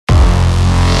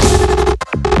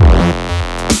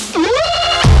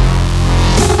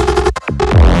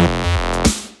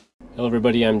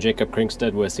everybody, I'm Jacob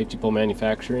Krinkstead with STP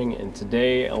Manufacturing, and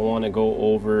today I want to go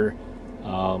over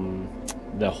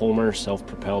the Holmer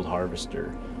Self-Propelled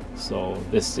Harvester. So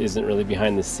this isn't really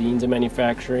behind the scenes of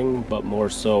manufacturing, but more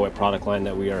so a product line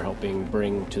that we are helping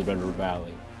bring to the Red River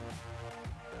Valley.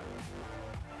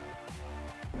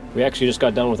 We actually just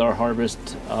got done with our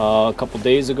harvest a couple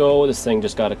days ago. This thing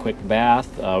just got a quick bath.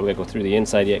 We gotta go through the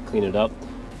inside yet, clean it up.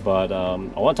 But I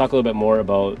want to talk a little bit more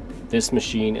about this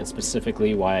machine and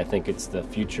specifically why I think it's the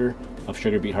future of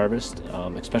sugar beet harvest,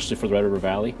 especially for the Red River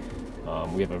Valley.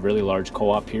 We have a really large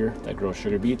co-op here that grows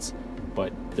sugar beets,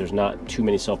 but there's not too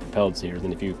many self-propelleds here.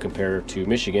 Then if you compare to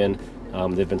Michigan,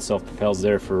 they've been self-propelleds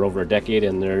there for over a decade,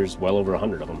 and there's well over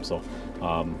 100 of them. So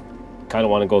kind of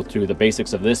want to go through the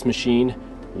basics of this machine,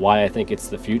 why I think it's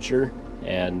the future,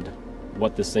 and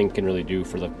what this thing can really do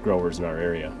for the growers in our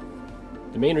area.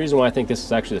 The main reason why I think this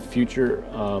is actually the future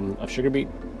of sugar beet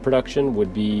production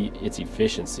would be its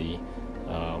efficiency.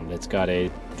 It's got a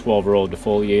 12-row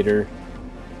defoliator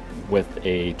with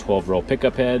a 12-row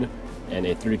pickup head and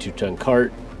a 32-ton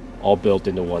cart, all built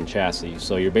into one chassis.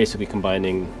 So you're basically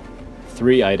combining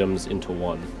 3 items into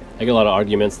one. I get a lot of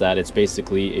arguments that it's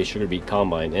basically a sugar beet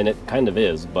combine, and it kind of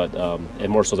is, but and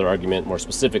more so their argument more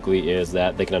specifically is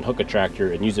that they can unhook a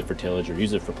tractor and use it for tillage or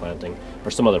use it for planting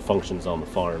or some other functions on the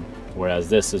farm,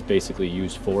 whereas this is basically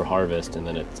used for harvest and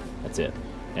then that's it.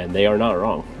 And they are not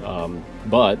wrong.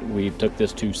 But we took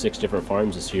this to 6 different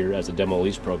farms this year as a demo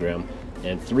lease program,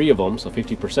 and 3 of them, so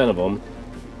 50% of them,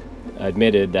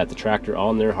 admitted that the tractor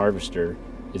on their harvester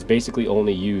is basically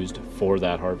only used for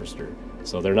that harvester.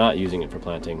 So they're not using it for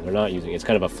planting. They're not using it. It's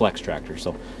kind of a flex tractor.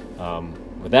 So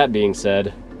with that being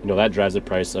said, that drives the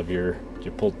price of your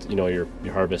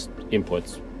harvest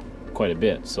inputs quite a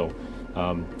bit. So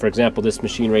for example, this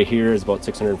machine right here is about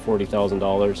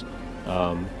 $640,000.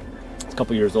 It's a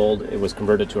couple years old. It was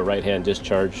converted to a right-hand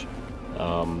discharge.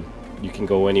 You can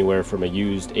go anywhere from a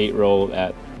used 8-row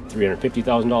at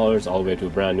 $350,000 all the way to a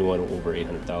brand new one over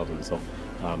 $800,000. So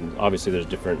obviously there's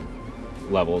different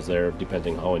levels there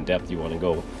depending how in depth you want to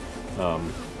go.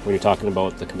 When you're talking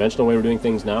about the conventional way we're doing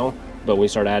things now, but when we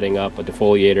start adding up a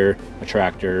defoliator, a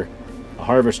tractor, a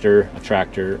harvester, a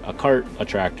tractor, a cart, a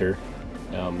tractor,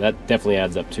 that definitely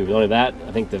adds up too. Not only that,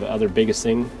 I think the other biggest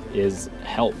thing is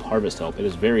harvest help. It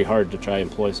is very hard to try and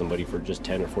employ somebody for just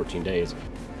 10 or 14 days.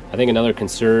 I think another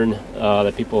concern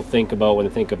that people think about when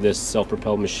they think of this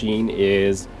self-propelled machine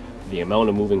is the amount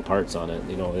of moving parts on it.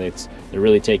 They're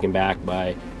really taken back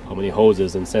by how many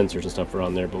hoses and sensors and stuff are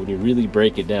on there, but when you really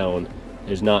break it down,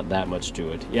 there's not that much to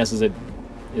it. Yes, is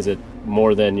it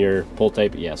more than your pull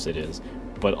type? Yes, it is,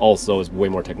 but also it's way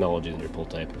more technology than your pull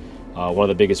type. One of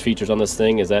the biggest features on this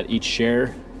thing is that each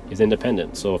share is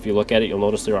independent. So if you look at it, you'll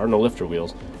notice there are no lifter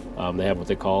wheels. They have what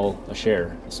they call a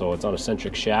share. So it's on a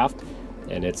centric shaft,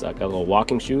 and it's got little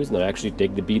walking shoes, and they actually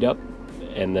dig the beet up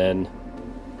and then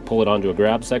pull it onto a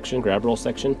grab roll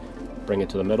section, bring it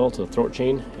to the middle to the throat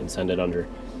chain, and send it under.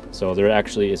 So there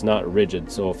actually is not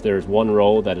rigid. So if there's one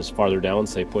row that is farther down,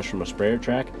 say push from a sprayer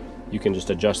track, you can just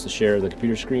adjust the share in the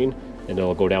computer screen and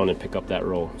it'll go down and pick up that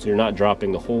row. So you're not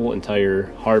dropping the whole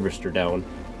entire harvester down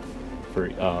for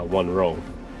one row.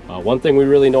 One thing we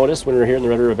really noticed when we were here in the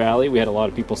Red River Valley, we had a lot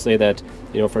of people say that,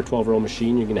 for a 12-row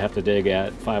machine, you're gonna have to dig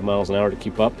at 5 miles an hour to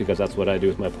keep up, because that's what I do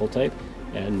with my pull type.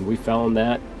 And we found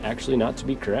that actually not to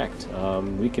be correct.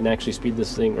 We can actually speed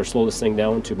this thing or slow this thing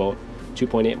down to about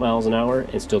 2.8 miles an hour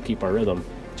and still keep our rhythm,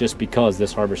 just because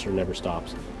this harvester never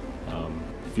stops.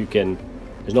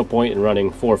 There's no point in running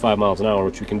 4 or 5 miles an hour,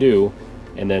 which we can do,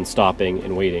 and then stopping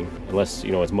and waiting, unless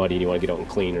it's muddy and you want to get out and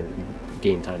clean or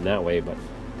gain time that way. But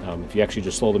if you actually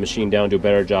just slow the machine down, do a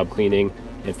better job cleaning,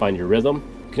 and find your rhythm,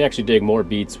 you can actually dig more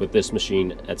beets with this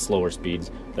machine at slower speeds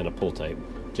than a pull type,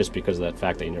 just because of that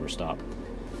fact that you never stop.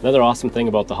 Another awesome thing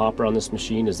about the hopper on this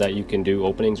machine is that you can do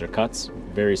openings or cuts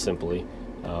very simply.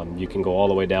 You can go all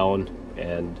the way down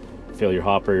and fill your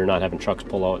hopper. You're not having trucks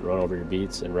pull out and run over your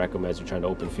beets and wreck them as you're trying to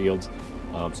open fields.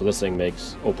 So this thing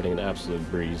makes opening an absolute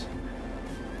breeze.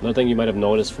 Another thing you might have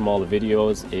noticed from all the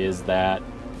videos is that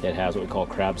it has what we call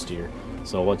crab steer.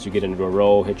 So once you get into a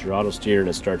row, hit your auto steer and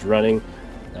it starts running,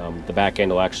 the back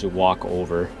end will actually walk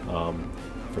over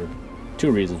for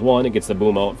 2 reasons. One, it gets the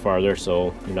boom out farther,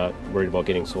 so you're not worried about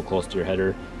getting so close to your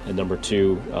header. And number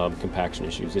 2, compaction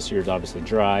issues. This year is obviously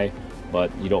dry, but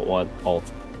you don't want all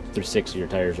 6 of your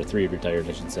tires, or 3 of your tires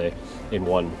I should say, in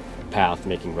one path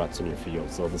making ruts in your field.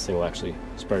 So this thing will actually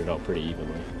spread it out pretty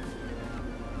evenly.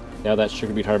 Now that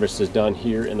sugar beet harvest is done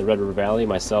here in the Red River Valley,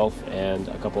 myself and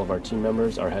a couple of our team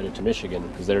members are headed to Michigan,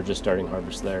 because they're just starting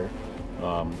harvest there.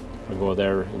 We'll go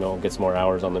there, get some more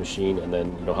hours on the machine, and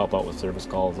then help out with service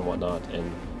calls and whatnot,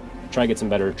 and try to get some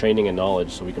better training and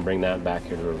knowledge so we can bring that back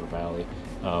here to River Valley.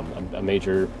 A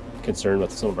major concern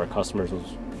with some of our customers was,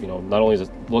 you know, not only does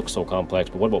it look so complex,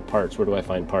 but what about parts? Where do I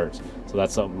find parts? So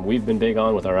that's something we've been big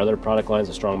on with our other product lines,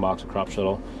 the Strong Box and Crop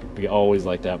Shuttle. We always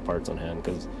like to have parts on hand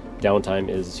because downtime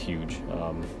is huge.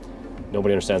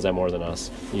 Nobody understands that more than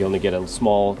us. You only get a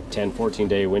small 10-14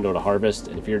 day window to harvest,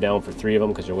 and if you're down for 3 of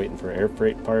them because you're waiting for air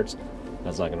freight parts,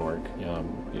 that's not going to work.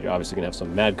 You're obviously going to have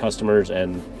some mad customers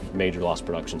and major lost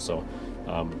production. So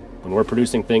when we're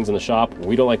producing things in the shop,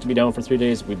 we don't like to be down for 3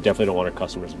 days. We definitely don't want our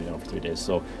customers to be down for 3 days.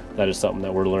 So that is something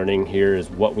that we're learning here, is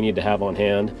what we need to have on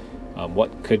hand,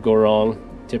 what could go wrong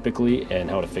typically, and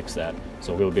how to fix that.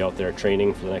 So we'll be out there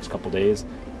training for the next couple days.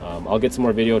 I'll get some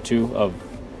more video too of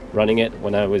running it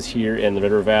when I was here in the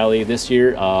River Valley this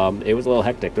year. It was a little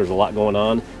hectic. There's a lot going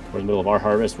on. We're in the middle of our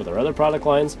harvest with our other product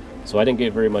lines, so I didn't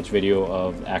get very much video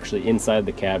of actually inside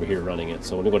the cab here running it.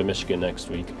 So when we go to Michigan next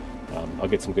week, I'll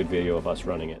get some good video of us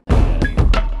running it.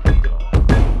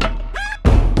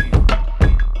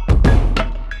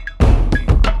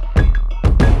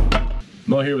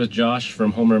 I'm out here with Josh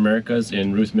from Holmer Americas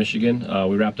in Ruth, Michigan.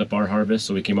 We wrapped up our harvest,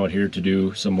 so we came out here to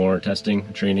do some more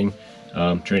testing, training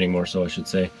more so I should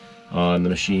say, on the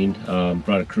machine.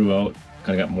 Brought a crew out,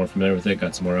 kind of got more familiar with it,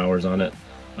 got some more hours on it,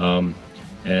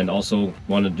 and also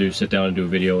wanted to sit down and do a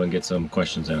video and get some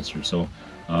questions answered. So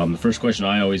the first question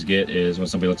I always get is when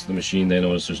somebody looks at the machine, they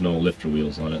notice there's no lifter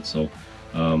wheels on it. So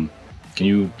can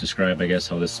you describe, I guess,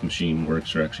 how this machine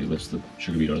works or actually lifts the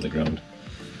sugar beet out of the ground?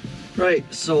 Right,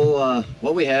 so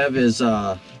what we have is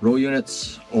row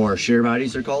units, or shear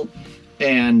bodies they're called,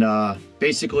 and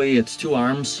basically it's 2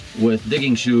 arms with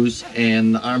digging shoes,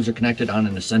 and the arms are connected on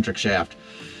an eccentric shaft,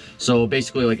 so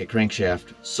basically like a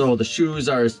crankshaft. So the shoes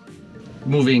are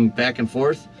moving back and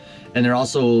forth, and they're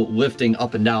also lifting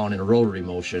up and down in a rotary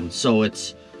motion, so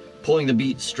it's pulling the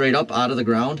beet straight up out of the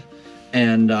ground.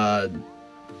 And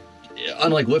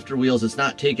unlike lifter wheels, it's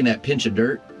not taking that pinch of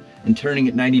dirt and turning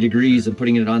it 90 degrees and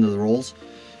putting it onto the rolls.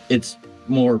 It's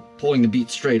more pulling the beet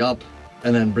straight up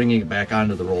and then bringing it back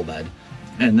onto the roll bed.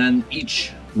 And then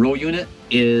each row unit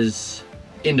is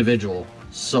individual.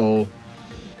 So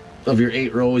of your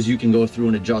 8 rows, you can go through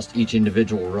and adjust each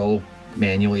individual row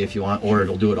manually if you want, or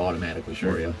it'll do it automatically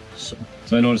for you. So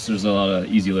I noticed there's a lot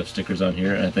of Easy Lift stickers on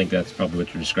here, and I think that's probably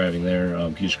what you're describing there.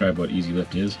 Can you describe what Easy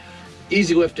Lift is?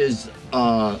 Easy Lift is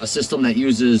a system that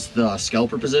uses the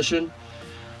scalper position.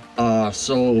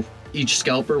 So each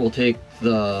scalper will take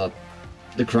the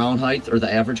crown height, or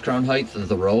the average crown height of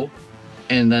the row,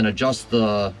 and then adjust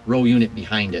the row unit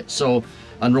behind it. So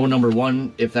on row number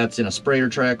 1, if that's in a sprayer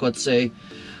track, let's say,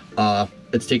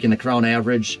 it's taking the crown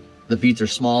average. The beets are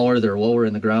smaller, they're lower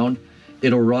in the ground.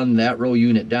 It'll run that row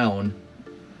unit down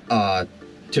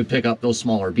to pick up those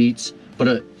smaller beets.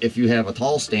 But if you have a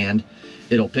tall stand,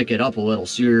 it'll pick it up a little.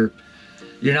 So you're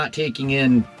not taking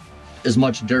in as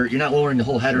much dirt. You're not lowering the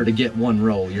whole header to get 1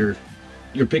 row. You're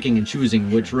picking and choosing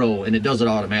which row, and it does it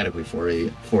automatically for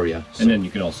you. So, and then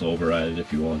you can also override it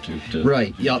if you want to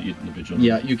right. Yep.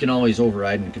 Yeah, you can always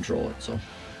override and control it. So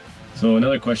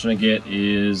another question I get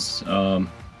is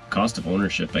cost of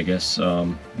ownership, I guess,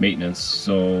 maintenance.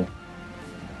 So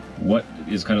what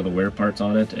is kind of the wear parts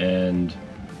on it, and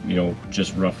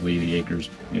just roughly the acres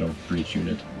for each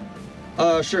unit?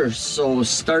 Sure. So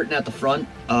starting at the front,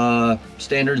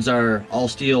 standards are all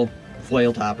steel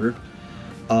flail topper.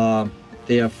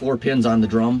 They have 4 pins on the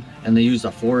drum, and they use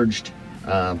a forged,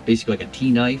 basically like a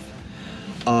T-knife.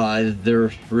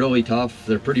 They're really tough.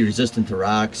 They're pretty resistant to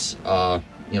rocks, or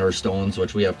stones,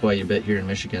 which we have quite a bit here in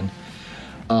Michigan.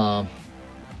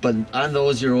 But on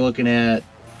those, you're looking at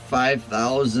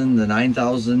 $5,000 to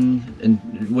 $9,000,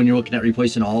 and when you're looking at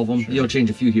replacing all of them, sure, you'll change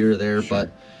a few here or there, sure, but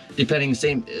depending,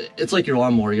 it's like your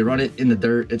lawnmower. You run it in the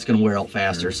dirt, it's going to wear out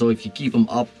faster. Sure. So if you keep them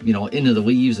up, into the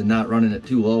leaves and not running it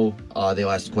too low, they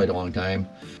last quite a long time.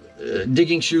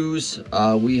 Digging shoes,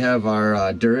 we have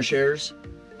our DuraShares,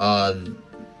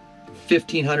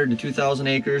 1,500 to 2,000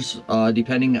 acres,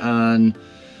 depending on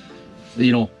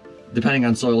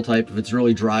soil type. If it's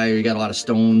really dry or you got a lot of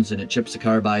stones and it chips the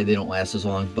carbide, they don't last as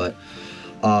long. But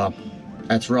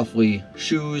that's roughly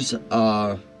shoes.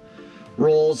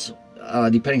 Rolls,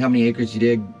 depending how many acres you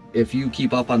dig, if you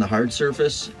keep up on the hard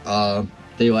surface,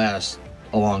 they last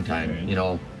a long time.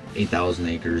 Right. 8,000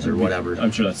 acres or whatever.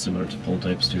 I'm sure that's similar to pull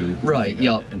types too. Right.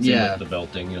 Yep. And yeah. Like the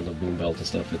belting, the boom belt and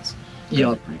stuff. It's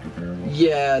yep, pretty comparable.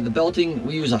 Yeah, the belting,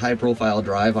 we use a high profile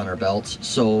drive on our belts,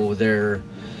 so they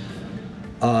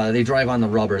drive on the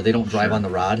rubber. They don't drive sure, on the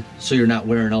rod, so you're not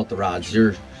wearing out the rods.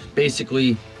 You're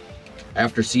basically,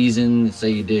 after season, say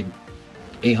you dig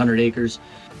 800 acres,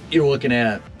 you're looking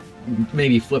at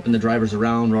maybe flipping the drivers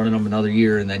around, running them another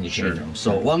year, and then you change Sure. them.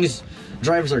 So as long as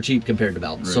drivers are cheap compared to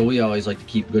belts, Right. so we always like to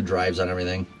keep good drives on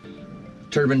everything.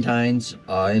 Turbine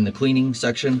in the cleaning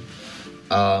section.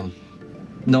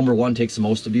 Number 1 takes the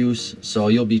most abuse, so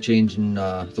you'll be changing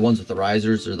the ones with the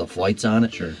risers or the flights on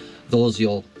it. Sure. Those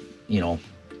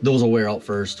those will wear out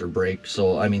first or break.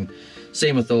 So I mean,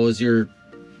 same with those. You're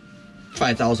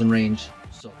 5,000 range.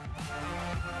 So.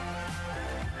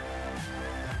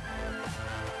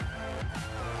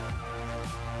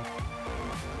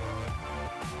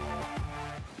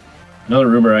 Another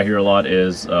rumor I hear a lot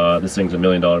is this thing's $1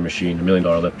 million machine, $1 million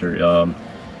lifter.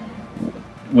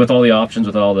 With all the options,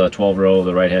 with all the 12-row,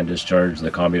 the right-hand discharge,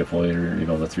 the combi defoliator,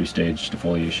 the 3-stage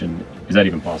defoliation, is that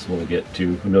even possible to get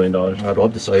to $1 million? I'd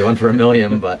love to sell you one for $1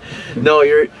 million, but no,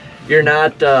 you're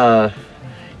not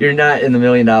in the $1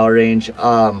 million range.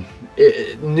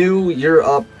 New, you're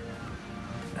up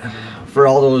for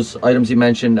all those items you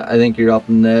mentioned. I think you're up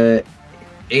in the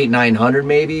 800-900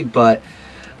 maybe, but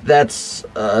that's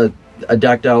a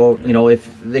decked out.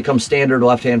 If they come standard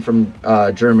left hand from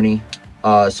Germany.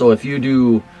 So if you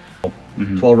do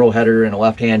 12-row header and a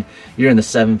left hand, you're in the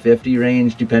 750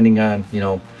 range, depending on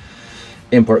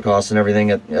import costs and everything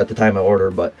at the time of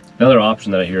order. But another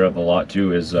option that I hear of a lot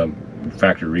too is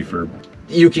factory refurb.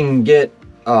 You can get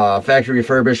factory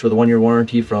refurbished with a 1-year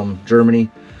warranty from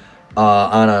Germany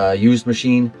on a used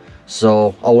machine.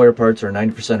 So all wear parts are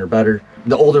 90% or better.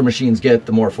 The older machines get,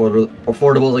 the more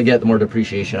affordable they get, the more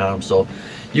depreciation on them. So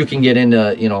you can get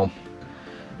into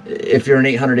if you're an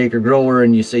 800-acre grower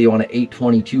and you say you want an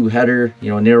 822 header,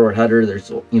 narrower header,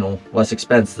 there's less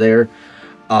expense there.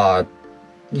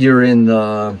 You're in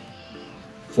the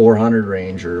 400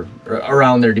 range or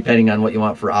around there, depending on what you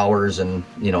want for hours. And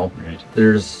Right.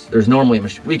 there's normally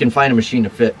we can find a machine to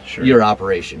fit Sure. your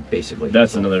operation, basically.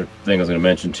 That's another thing I was going to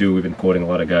mention too. We've been quoting a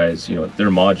lot of guys, they're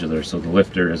modular, so the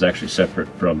lifter is actually separate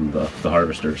from the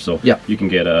harvester. So Yeah. you can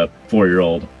get a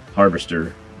 4-year-old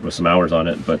harvester with some hours on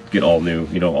it, but get all new.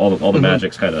 All the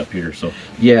magic's kind of up here. So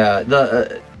Yeah,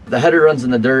 the header runs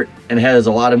in the dirt and has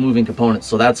a lot of moving components,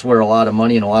 so that's where a lot of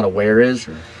money and a lot of wear is.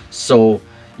 Sure. So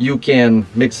you can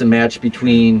mix and match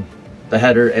between the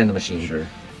header and the machine. Sure.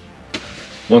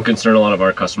 One concern a lot of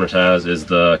our customers has is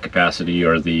the capacity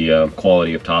or the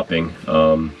quality of topping.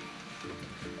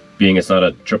 Being it's not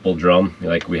a triple drum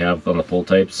like we have on the full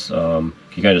types, can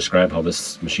you kind of describe how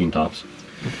this machine tops?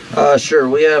 Sure,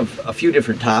 we have a few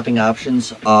different topping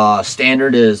options.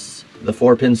 Standard is the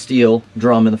 4-pin steel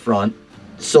drum in the front.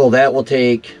 So that will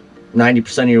take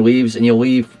 90% of your leaves, and you'll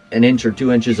leave 1 inch or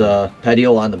 2 inches of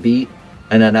petiole on the beet,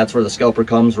 and then that's where the scalper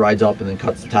comes, rides up, and then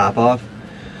cuts the top off.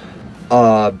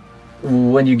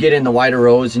 When you get in the wider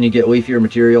rows and you get leafier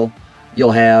material,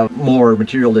 you'll have more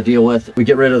material to deal with. We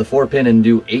get rid of the 4-pin and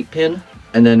do 8-pin.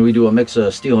 And then we do a mix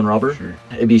of steel and rubber. Sure.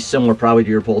 It'd be similar probably to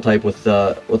your pole type with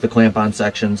the clamp-on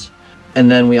sections.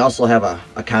 And then we also have a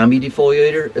combi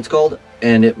defoliator, it's called,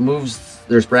 and it moves.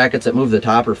 There's brackets that move the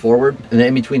topper forward, and then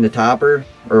in between the topper,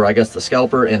 or I guess the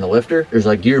scalper and the lifter, there's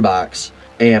a gearbox.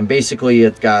 And basically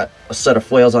it's got a set of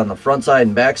flails on the front side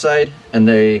and back side, and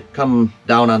they come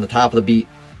down on the top of the beet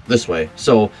this way.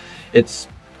 So it's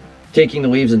taking the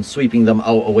leaves and sweeping them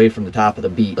out away from the top of the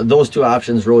beet. Those two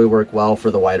options really work well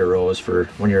for the wider rows for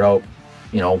when you're out,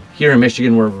 here in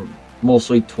Michigan we're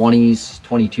mostly 20s,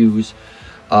 22s,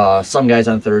 some guys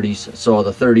on 30s. So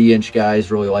the 30-inch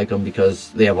guys really like them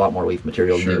because they have a lot more leaf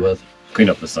material to deal with. Clean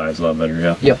up the sides a lot better,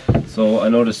 yeah. Yep. So I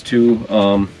noticed too,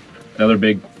 another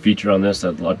big feature on this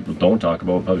that a lot of people don't talk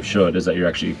about, probably should, is that you're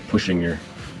actually pushing your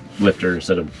lifter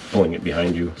instead of pulling it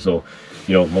behind you. So,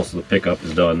 most of the pickup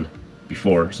is done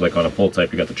before. So like on a pull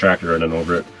type, you got the tractor running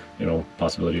over it,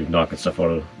 possibility of knocking stuff out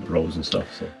of the rows and stuff.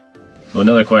 So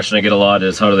another question I get a lot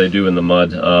is how do they do in the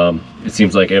mud? It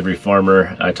seems like every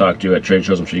farmer I talk to at trade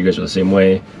shows, I'm sure you guys are the same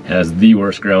way, has the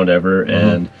worst ground ever.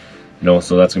 And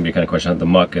so that's gonna be kind of question on the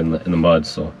muck and the mud.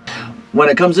 So when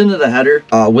it comes into the header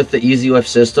with the Easy Lift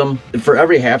system, for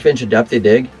every 1/2 inch of depth they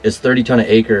dig is 30 ton of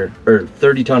acre, or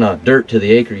 30 ton of dirt to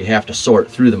the acre you have to sort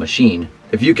through the machine.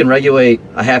 If you can regulate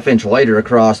a 1/2 inch lighter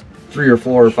across 3 or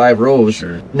 4 or 5 rows,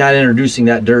 Sure. not introducing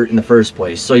that dirt in the first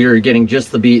place. So you're getting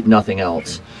just the beet, nothing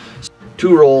else.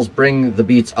 2 rolls bring the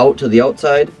beets out to the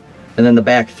outside, and then the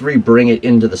back 3 bring it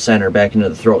into the center, back into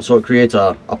the throat. So it creates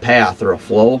a path or a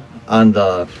flow on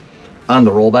the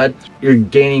roll bed. You're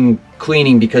gaining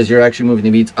cleaning because you're actually moving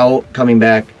the beets out, coming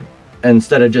back,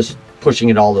 instead of just pushing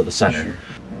it all to the center. Sure.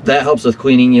 That helps with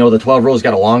cleaning. The 12 rows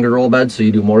got a longer roll bed, so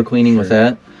you do more cleaning with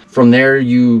that. From there,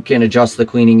 you can adjust the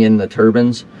cleaning in the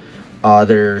turbines.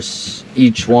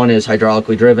 Each one is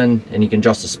hydraulically driven, and you can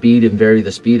adjust the speed and vary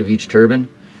the speed of each turbine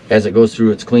as it goes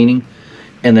through its cleaning.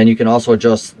 And then you can also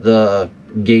adjust the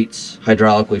gates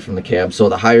hydraulically from the cab. So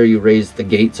the higher you raise the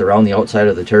gates around the outside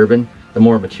of the turbine, the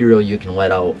more material you can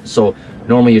let out. So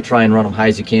normally you try and run them high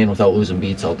as you can without losing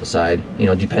beats out the side, you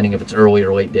know, depending if it's early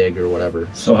or late dig or whatever.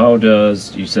 So how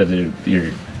does, you said that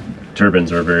your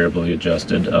turbines are variably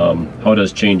adjusted, how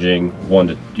does changing one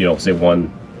to, you know, say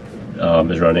one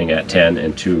is running at 10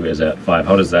 and 2 is at 5,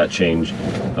 how does that change?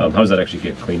 How does that actually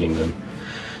get cleaning then?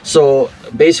 So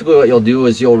basically what you'll do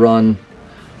is you'll run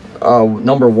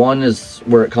number 1 is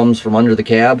where it comes from under the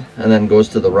cab and then goes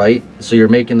to the right. So you're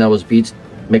making those beats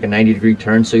make a 90-degree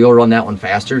turn, so you'll run that one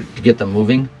faster to get them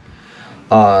moving.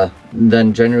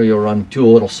 Then generally you'll run 2 a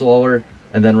little slower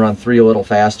and then run 3 a little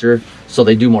faster, so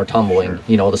they do more tumbling. Sure.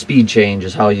 You know, the speed change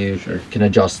is how you can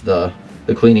adjust the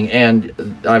cleaning, and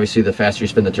obviously the faster you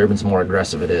spin the turbines, the more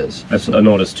aggressive it is. I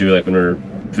noticed too, like when we're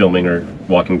filming or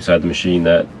walking beside the machine,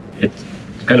 that it's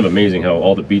kind of amazing how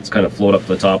all the beats kind of float up to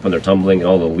the top when they're tumbling, and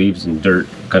all the leaves and dirt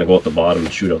kind of go out the bottom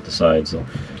and shoot out the side. So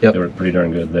they work pretty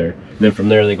darn good there. And then from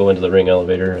there they go into the ring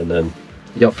elevator and then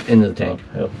into the tank.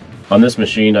 On this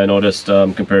machine I noticed,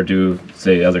 compared to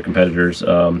say other competitors,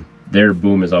 their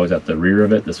boom is always at the rear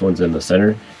of it. This one's in the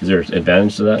center. Is there an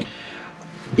advantage to that?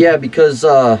 Yeah, because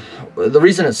the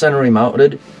reason it's centrally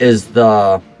mounted is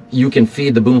you can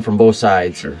feed the boom from both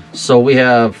sides. Sure. So we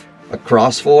have a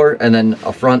cross floor and then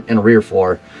a front and a rear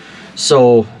floor.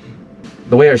 So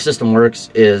the way our system works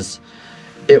is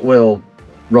it will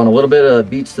run a little bit of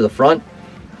beats to the front,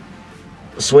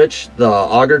 switch the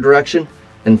auger direction,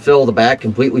 and fill the back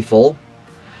completely full.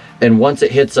 And once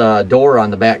it hits a door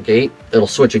on the back gate, it'll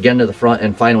switch again to the front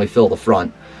and finally fill the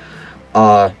front.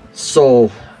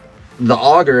 So the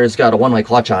auger has got a one-way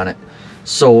clutch on it,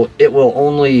 so it will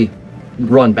only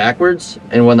run backwards,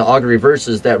 and when the auger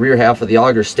reverses, that rear half of the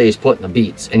auger stays put in the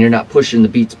beats, and you're not pushing the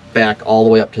beats back all the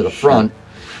way up to the front.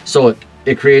 So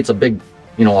it creates a big,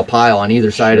 you know, a pile on either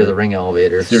side of the ring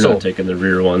elevator. So you're not taking the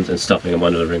rear ones and stuffing them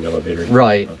under the ring elevator.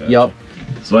 Right. Okay. Yep.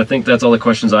 So I think that's all the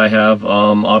questions I have.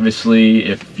 Obviously,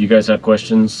 if you guys have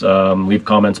questions, leave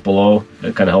comments below.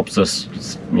 It kind of helps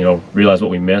us, you know, realize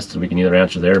what we missed, and we can either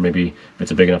answer there, or maybe if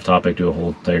it's a big enough topic, do a whole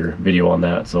entire video on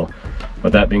that. So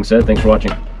with that being said, thanks for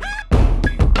watching.